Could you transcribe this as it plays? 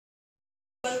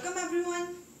Welcome everyone.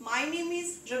 My name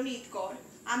is Ravnit.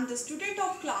 I am the student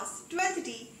of class 12th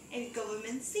D in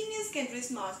Government Senior Secondary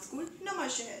Smart School,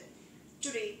 Namashahr.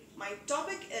 Today my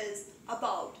topic is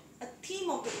about a theme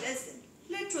of the lesson,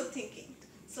 lateral thinking.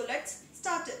 So let's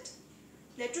start it.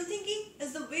 Lateral thinking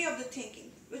is the way of the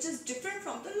thinking which is different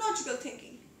from the logical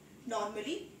thinking.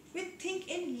 Normally we think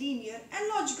in linear and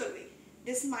logical way.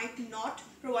 This might not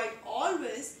provide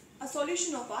always a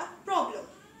solution of our problem.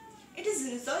 It is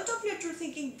the result of lateral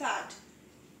thinking that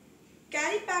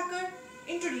Gary Packer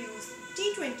introduced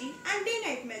T20 and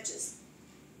day-night matches.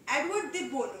 Edward de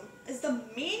Bono is the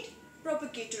main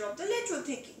propagator of the lateral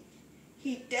thinking.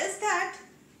 He tells that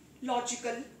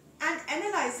logical and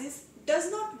analysis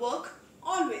does not work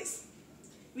always.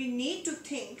 We need to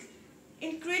think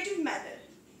in creative manner.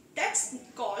 That's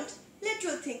called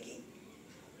lateral thinking.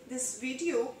 This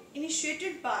video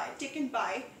taken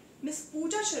by Ms.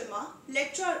 Pooja Sharma,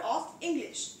 lecturer of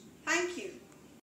English. Thank you.